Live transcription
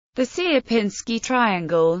The Sierpinski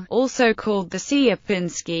triangle, also called the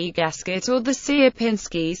Sierpinski gasket or the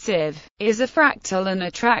Sierpinski sieve, is a fractal and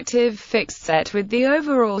attractive fixed set with the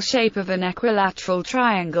overall shape of an equilateral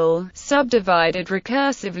triangle, subdivided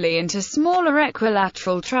recursively into smaller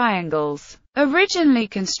equilateral triangles. Originally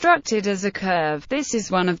constructed as a curve, this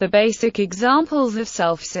is one of the basic examples of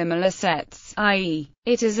self-similar sets, i.e.,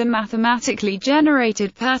 it is a mathematically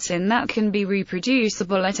generated pattern that can be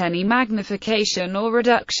reproducible at any magnification or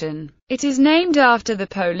reduction. It is named after the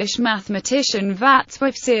Polish mathematician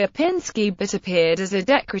Wacław Sierpiński but appeared as a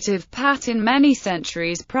decorative pattern many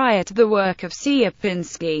centuries prior to the work of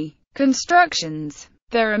Sierpiński. Constructions.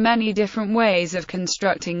 There are many different ways of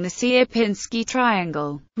constructing the Sierpinski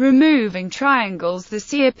triangle. Removing triangles. The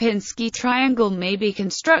Sierpinski triangle may be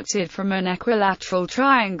constructed from an equilateral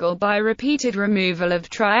triangle by repeated removal of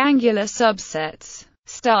triangular subsets.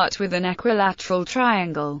 Start with an equilateral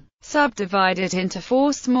triangle. Subdivide it into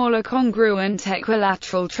 4 smaller congruent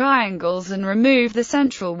equilateral triangles and remove the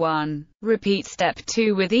central one. Repeat step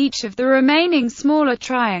 2 with each of the remaining smaller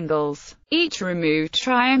triangles. Each removed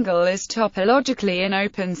triangle is topologically an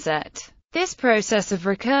open set. This process of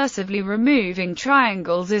recursively removing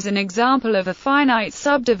triangles is an example of a finite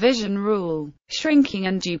subdivision rule. Shrinking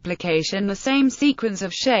and duplication. The same sequence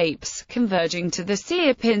of shapes, converging to the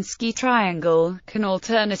Sierpinski triangle, can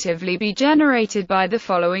alternatively be generated by the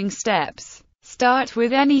following steps. Start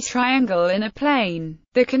with any triangle in a plane.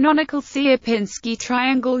 The canonical Sierpinski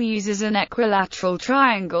triangle uses an equilateral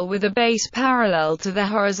triangle with a base parallel to the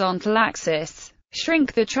horizontal axis.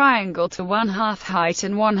 Shrink the triangle to 1/2 height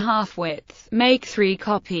and 1/2 width. Make 3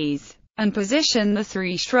 copies, and position the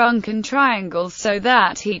 3 shrunken triangles so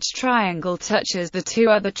that each triangle touches the 2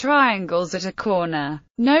 other triangles at a corner.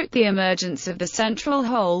 Note the emergence of the central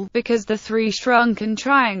hole, because the 3 shrunken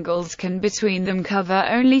triangles can between them cover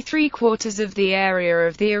only 3/4 of the area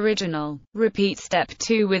of the original. Repeat step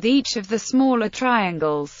 2 with each of the smaller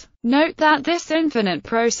triangles. Note that this infinite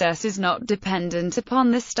process is not dependent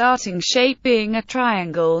upon the starting shape being a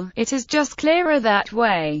triangle, it is just clearer that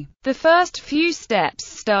way. The first few steps,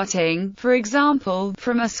 starting, for example,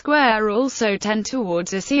 from a square, also tend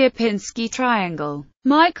towards a Sierpinski triangle.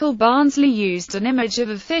 Michael Barnsley used an image of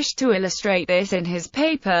a fish to illustrate this in his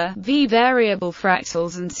paper, V-Variable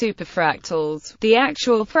Fractals and Superfractals. The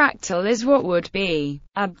actual fractal is what would be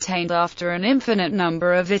obtained after an infinite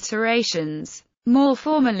number of iterations. More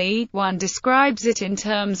formally, one describes it in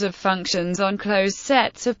terms of functions on closed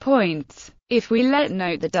sets of points. If we let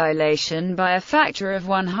note the dilation by a factor of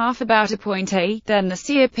 1/2 about a point A, then the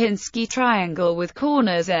Sierpinski triangle with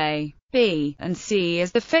corners A, B, and C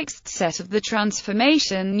is the fixed set of the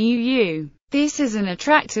transformation UU. This is an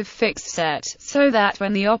attractive fixed set, so that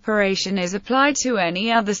when the operation is applied to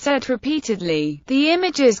any other set repeatedly, the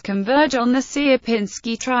images converge on the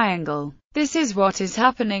Sierpinski triangle. This is what is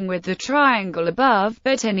happening with the triangle above,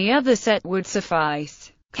 but any other set would suffice.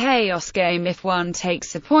 Chaos game. If one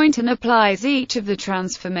takes a point and applies each of the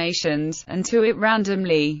transformations, and to it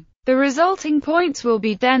randomly, the resulting points will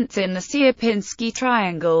be dents in the Sierpinski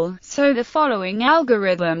triangle, so the following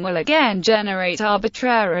algorithm will again generate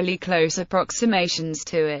arbitrarily close approximations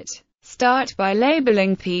to it. Start by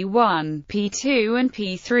labeling P1, P2 and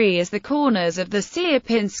P3 as the corners of the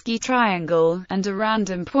Sierpinski triangle, and a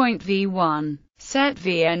random point V1. Set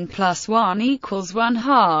Vn plus 1 equals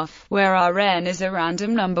 1/2, where Rn is a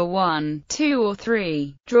random number 1, 2 or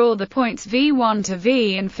 3. Draw the points V1 to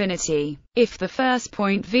V infinity. If the first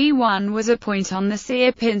point V1 was a point on the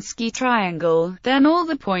Sierpinski triangle, then all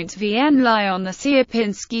the points Vn lie on the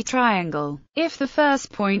Sierpinski triangle. If the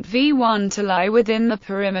first point V1 to lie within the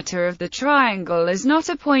perimeter of the triangle is not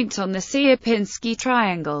a point on the Sierpinski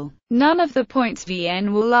triangle, none of the points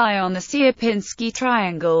Vn will lie on the Sierpinski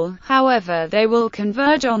triangle, however they will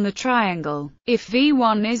converge on the triangle. If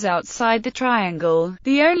V1 is outside the triangle,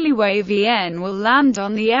 the only way Vn will land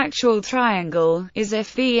on the actual triangle is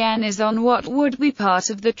if Vn is on what would be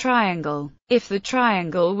part of the triangle. If the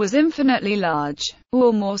triangle was infinitely large,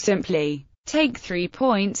 or more simply, take 3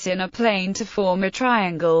 points in a plane to form a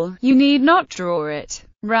triangle, you need not draw it.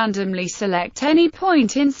 Randomly select any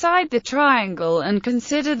point inside the triangle and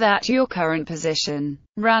consider that your current position.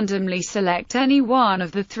 Randomly select any one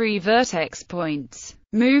of the 3 vertex points.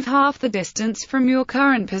 Move half the distance from your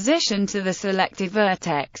current position to the selected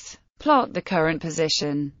vertex. Plot the current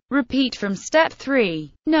position. Repeat from step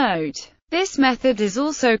 3. Note: this method is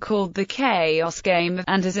also called the chaos game,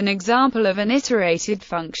 and is an example of an iterated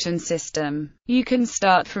function system. You can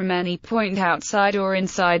start from any point outside or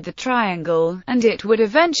inside the triangle, and it would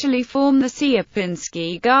eventually form the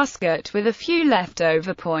Sierpinski gasket with a few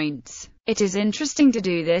leftover points. It is interesting to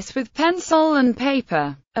do this with pencil and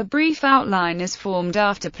paper. A brief outline is formed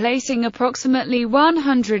after placing approximately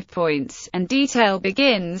 100 points, and detail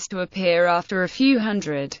begins to appear after a few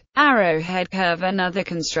hundred. Arrowhead curve. Another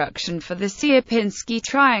construction for the Sierpinski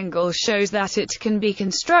triangle shows that it can be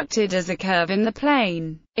constructed as a curve in the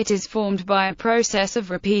plane. It is formed by a process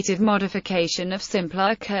of repeated modification of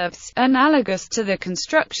simpler curves, analogous to the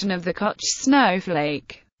construction of the Koch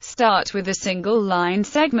snowflake. Start with a single line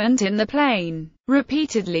segment in the plane.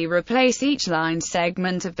 Repeatedly replace each line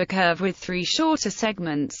segment of the curve with 3 shorter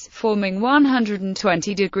segments, forming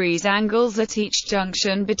 120 degrees angles at each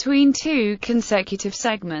junction between 2 consecutive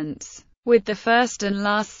segments, with the first and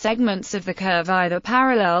last segments of the curve either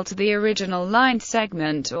parallel to the original line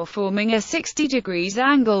segment or forming a 60 degrees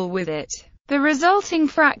angle with it. The resulting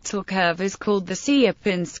fractal curve is called the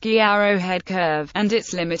Sierpinski arrowhead curve, and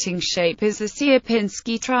its limiting shape is the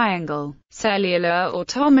Sierpinski triangle. Cellular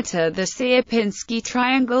automata. The Sierpinski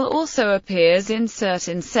triangle also appears in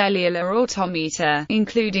certain cellular automata,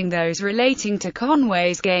 including those relating to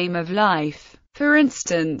Conway's game of life. For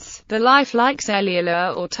instance, the lifelike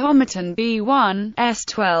cellular automaton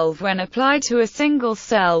B1S12 when applied to a single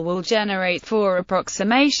cell will generate 4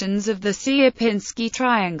 approximations of the Sierpinski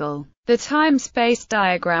triangle. The time-space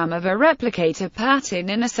diagram of a replicator pattern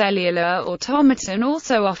in a cellular automaton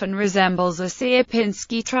also often resembles a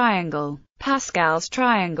Sierpinski triangle. Pascal's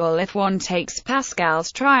triangle. If one takes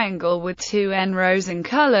Pascal's triangle with 2 n rows and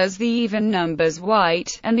colors the even numbers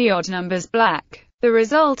white, and the odd numbers black, the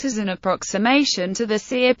result is an approximation to the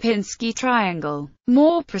Sierpinski triangle.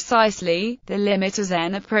 More precisely, the limit as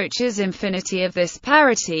n approaches infinity of this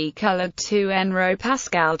parity-colored 2n-row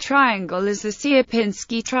Pascal triangle is the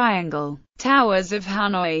Sierpinski triangle. Towers of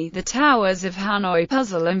Hanoi. The Towers of Hanoi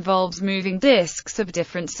puzzle involves moving discs of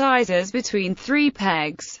different sizes between 3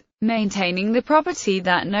 pegs, maintaining the property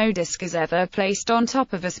that no disc is ever placed on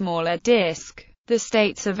top of a smaller disc. The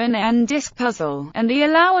states of an n-disc puzzle, and the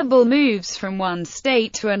allowable moves from one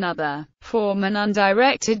state to another, form an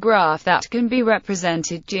undirected graph that can be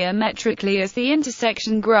represented geometrically as the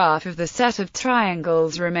intersection graph of the set of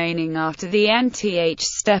triangles remaining after the nth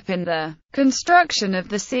step in the construction of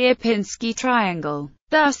the Sierpinski triangle.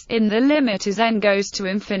 Thus, in the limit as n goes to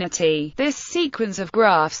infinity, this sequence of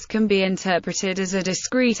graphs can be interpreted as a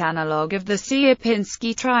discrete analog of the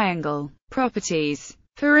Sierpinski triangle. Properties.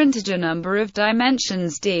 For integer number of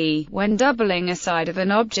dimensions d, when doubling a side of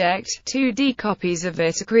an object, 2d copies of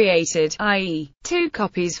it are created, i.e., 2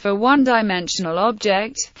 copies for one-dimensional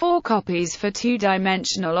object, 4 copies for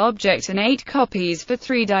two-dimensional object and 8 copies for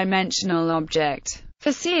three-dimensional object.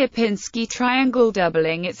 For Sierpinski triangle,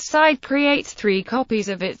 doubling its side creates 3 copies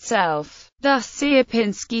of itself. Thus,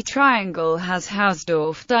 Sierpinski triangle has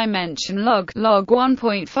Hausdorff dimension log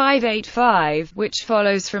 1.585, which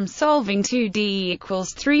follows from solving 2d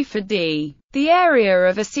equals 3 for d. The area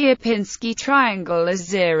of a Sierpinski triangle is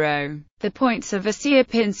 0. The points of a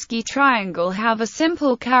Sierpinski triangle have a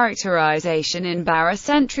simple characterization in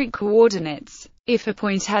barycentric coordinates. If a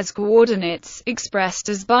point has coordinates expressed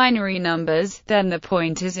as binary numbers, then the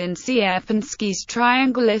point is in Sierpinski's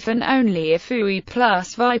triangle if and only if UI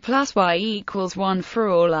plus Vi plus Y equals 1 for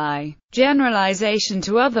all I. Generalization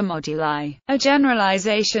to other moduli. A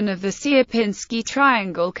generalization of the Sierpinski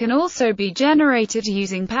triangle can also be generated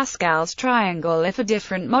using Pascal's triangle if a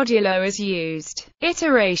different modulo is used.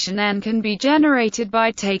 Iteration n can be generated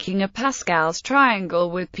by taking a Pascal's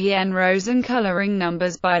triangle with Pn rows and coloring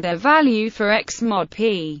numbers by their value for x mod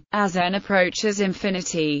p. As n approaches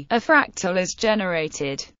infinity, a fractal is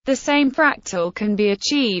generated. The same fractal can be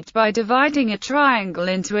achieved by dividing a triangle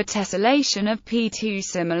into a tessellation of p2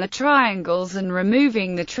 similar triangles and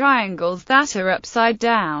removing the triangles that are upside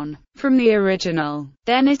down from the original,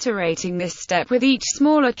 then iterating this step with each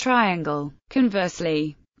smaller triangle.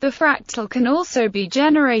 Conversely, the fractal can also be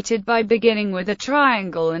generated by beginning with a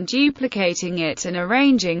triangle and duplicating it and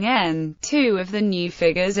arranging n2 of the new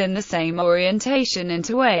figures in the same orientation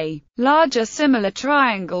into a larger similar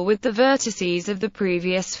triangle with the vertices of the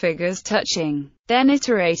previous figures touching, then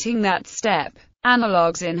iterating that step.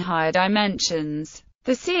 Analogues in higher dimensions.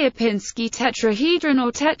 The Sierpinski tetrahedron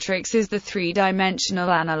or tetrix is the three-dimensional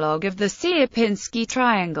analog of the Sierpinski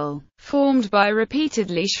triangle, formed by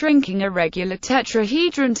repeatedly shrinking a regular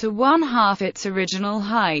tetrahedron to 1/2 its original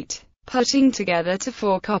height, putting together to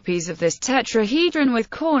 4 copies of this tetrahedron with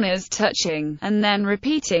corners touching, and then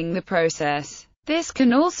repeating the process. This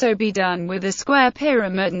can also be done with a square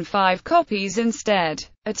pyramid and 5 copies instead.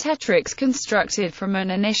 A tetrix constructed from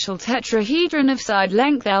an initial tetrahedron of side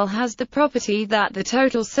length L has the property that the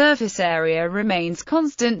total surface area remains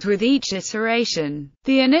constant with each iteration.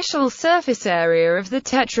 The initial surface area of the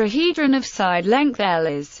tetrahedron of side length L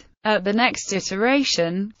is. At the next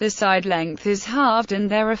iteration, the side length is halved and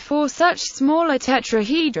there are 4 such smaller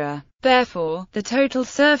tetrahedra. Therefore, the total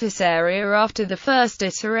surface area after the first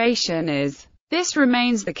iteration is. This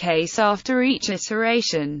remains the case after each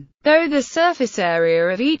iteration. Though the surface area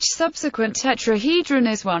of each subsequent tetrahedron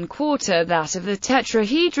is 1/4 that of the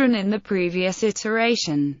tetrahedron in the previous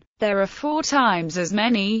iteration, there are 4 times as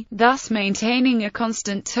many, thus maintaining a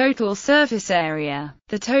constant total surface area.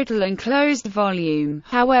 The total enclosed volume,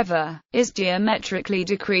 however, is geometrically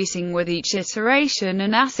decreasing with each iteration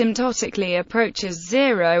and asymptotically approaches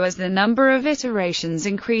 0 as the number of iterations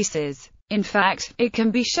increases. In fact, it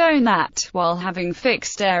can be shown that, while having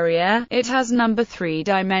fixed area, it has number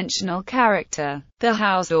 3-dimensional character. The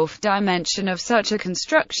Hausdorff dimension of such a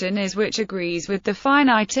construction is which agrees with the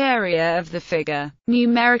finite area of the figure.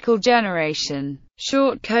 Numerical generation.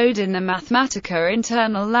 Short code in the Mathematica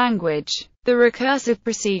internal language. The recursive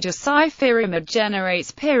procedure Sierpinski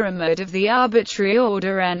generates pyramid of the arbitrary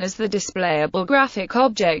order n as the displayable graphic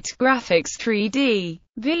object graphics 3D.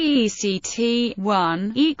 VECT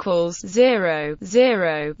 1 equals 0,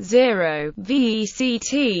 0, 0,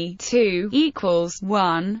 VECT 2 equals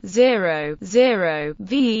 1, 0, 0,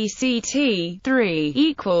 VECT 3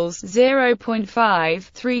 equals 0.5,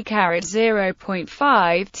 3 caret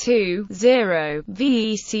 0.5, 2, 0,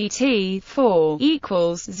 VECT 4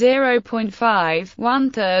 equals 0.5,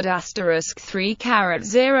 1/3 asterisk 3 caret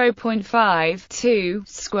 0.5, 2,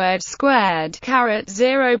 squared caret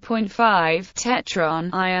 0.5, tetron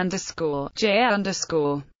I underscore J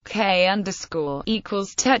underscore K underscore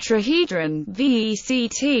equals tetrahedron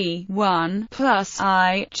VECT 1 plus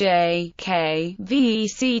I J K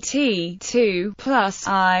VECT 2 plus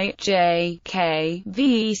I J K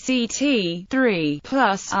VECT 3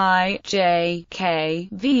 plus I J K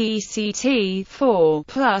VECT 4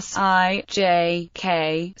 plus I J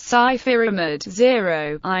K Sierpinski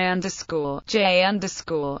 0 I underscore J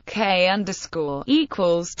underscore K underscore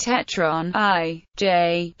equals tetron I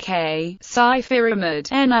J K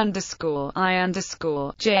Sierpinski N underscore I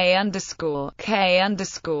underscore J underscore K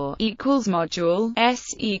underscore equals module S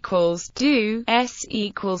equals do S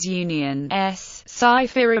equals union S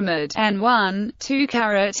Sierpinski N1 2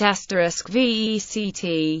 caret asterisk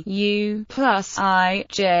VECT U plus I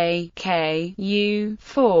J K U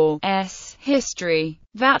 4 S history.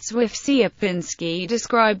 Václav Sierpinski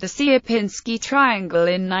described the Sierpinski triangle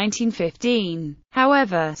in 1915.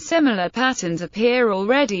 However, similar patterns appear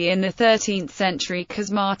already in the 13th century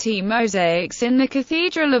Cosmati mosaics in the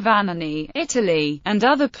Cathedral of Anagni, Italy, and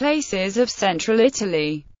other places of central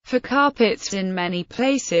Italy. For carpets in many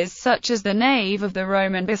places such as the nave of the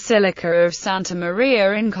Roman Basilica of Santa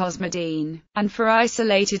Maria in Cosmedine, and for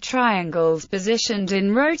isolated triangles positioned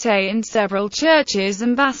in rotae in several churches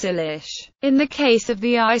and basilicas. In the case of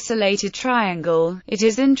the isolated triangle, it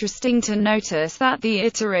is interesting to notice that the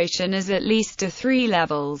iteration is at least 3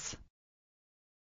 levels.